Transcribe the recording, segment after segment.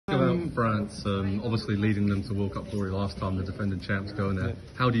France, obviously leading them to World Cup glory last time, the defending champs going there.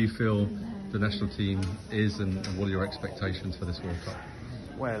 How do you feel the national team is, and what are your expectations for this World Cup?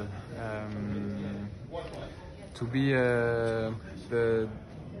 Well, to be the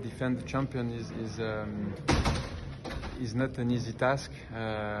defending champion is not an easy task.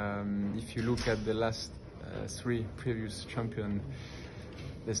 If you look at the last three previous champions,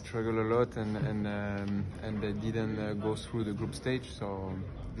 they struggle a lot and they didn't go through the group stage. So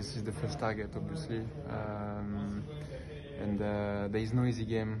this is the first target, obviously. And there is no easy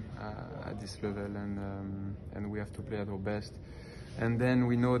game at this level, and we have to play at our best. And then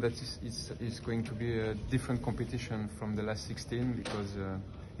we know that it's going to be a different competition from the last 16, because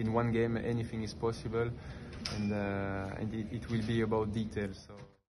in one game anything is possible, and it will be about details. So.